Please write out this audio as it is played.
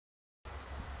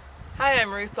Hi,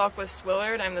 I'm Ruth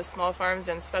Dahlquist-Willard. I'm the Small Farms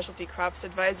and Specialty Crops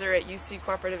Advisor at UC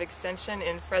Cooperative Extension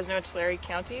in Fresno and Tulare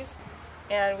counties.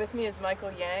 And with me is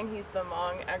Michael Yang. He's the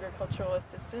Hmong Agricultural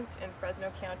Assistant in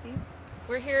Fresno County.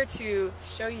 We're here to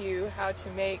show you how to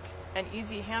make an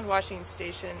easy hand washing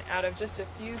station out of just a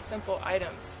few simple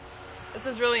items. This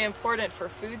is really important for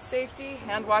food safety.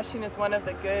 Hand washing is one of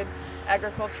the good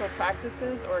agricultural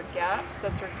practices, or GAPs,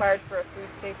 that's required for a food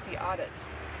safety audit.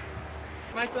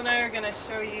 Michael and I are going to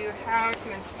show you how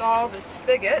to install the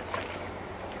spigot.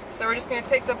 So we're just going to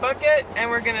take the bucket and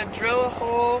we're going to drill a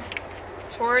hole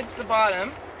towards the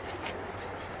bottom.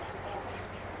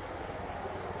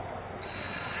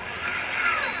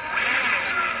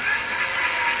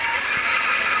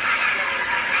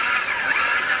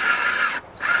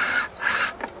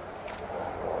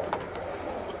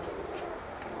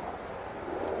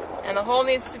 And the hole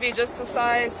needs to be just the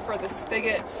size for the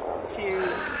spigot to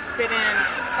fit in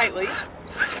tightly.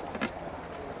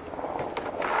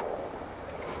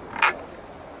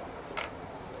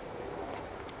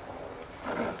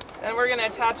 Then we're going to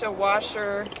attach a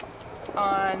washer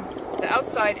on the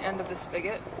outside end of the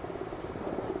spigot.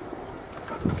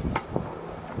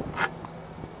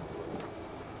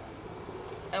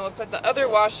 And we'll put the other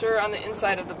washer on the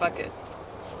inside of the bucket.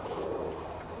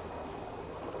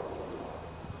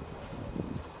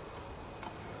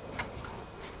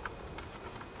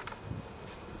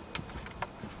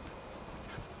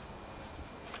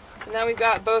 So now we've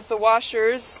got both the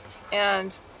washers,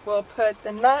 and we'll put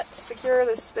the nut to secure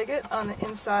the spigot on the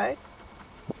inside.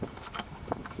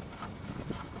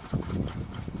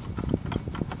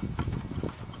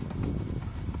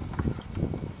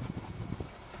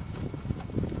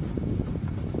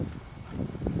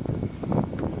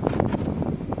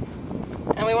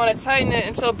 And we want to tighten it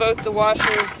until both the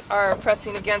washers are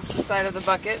pressing against the side of the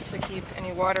bucket to keep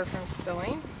any water from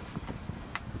spilling.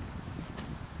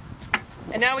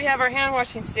 And now we have our hand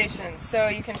washing station. So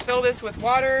you can fill this with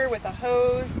water, with a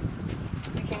hose.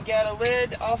 You can get a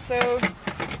lid also.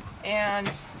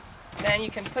 And then you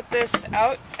can put this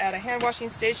out at a hand washing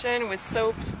station with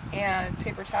soap and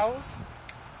paper towels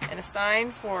and a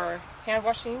sign for hand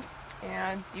washing,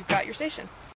 and you've got your station.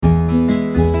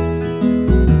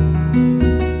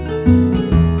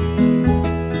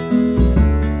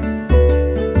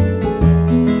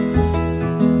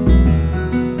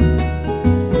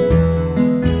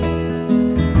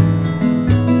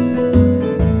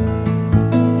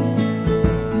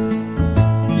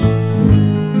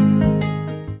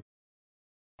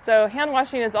 So hand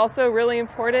washing is also really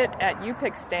important at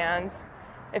U-pick stands.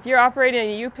 If you're operating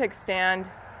a U-pick stand,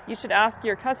 you should ask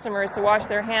your customers to wash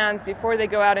their hands before they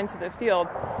go out into the field.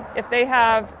 If they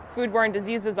have foodborne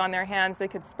diseases on their hands, they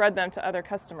could spread them to other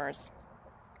customers.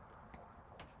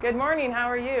 Good morning, how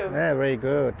are you? Yeah, very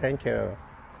good, thank you.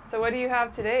 So what do you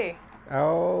have today?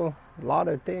 Oh, a lot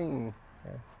of things.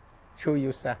 Show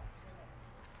you, sir.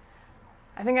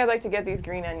 I think I'd like to get these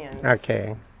green onions.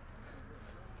 Okay.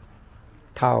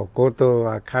 Thảo go to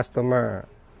a customer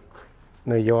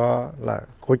New York là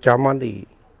cô cháu món đi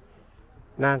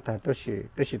na ta tôi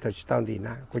chỉ tao đi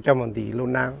na cô cháu món đi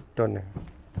luôn na cho này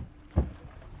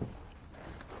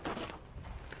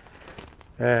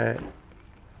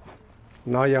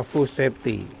nói về food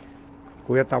safety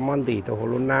cô cháu món đi tôi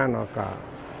luôn na nó cả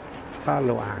xa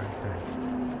lộ à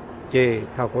chị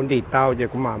thảo con đi tao chị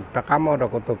cũng làm tất cả mọi đồ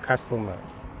của tôi customer.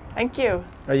 Thank you.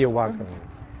 You're welcome.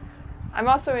 I'm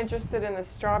also interested in the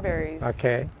strawberries.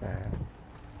 Okay.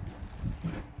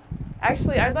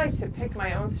 Actually, I'd like to pick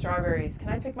my own strawberries. Can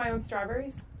I pick my own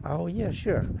strawberries? Oh, yeah,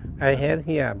 sure. I had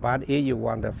here, but if you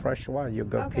want the fresh one, you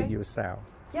go pick yourself.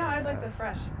 Yeah, I'd like the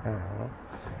fresh.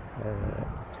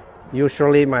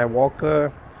 Usually my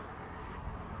worker,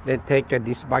 they take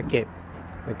this bucket.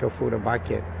 They go for the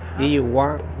bucket. If you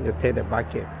want, you take the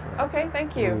bucket. Okay,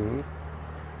 thank you.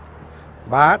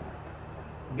 But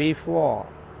before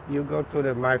you go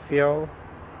to my field,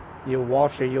 you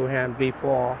wash your hand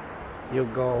before you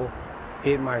go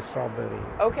pick my strawberry.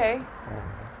 Okay.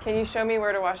 Can you show me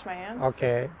where to wash my hands?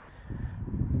 Okay.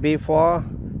 Before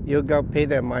you go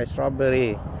pick my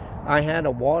strawberry, I had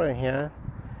the water here.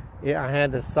 Yeah, I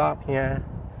had the soap here.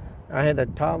 I had the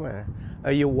towel.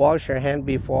 You wash your hand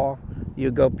before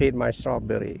you go pick my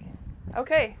strawberry.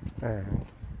 Okay.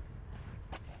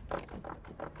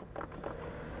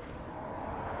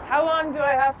 How long do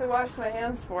I have to wash my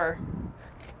hands for?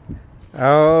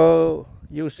 Oh,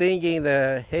 you singing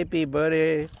the happy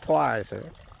birthday twice.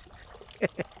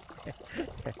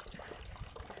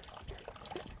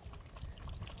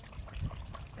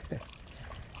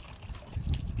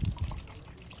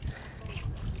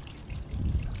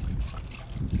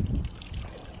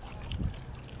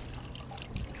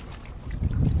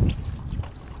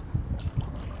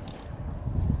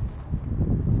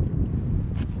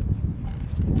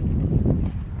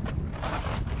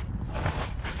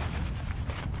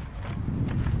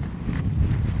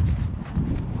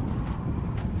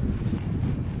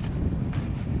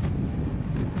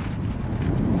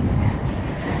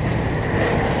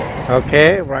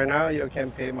 Okay, right now you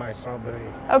can pay my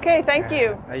strawberry. Okay, thank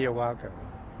you. You're welcome.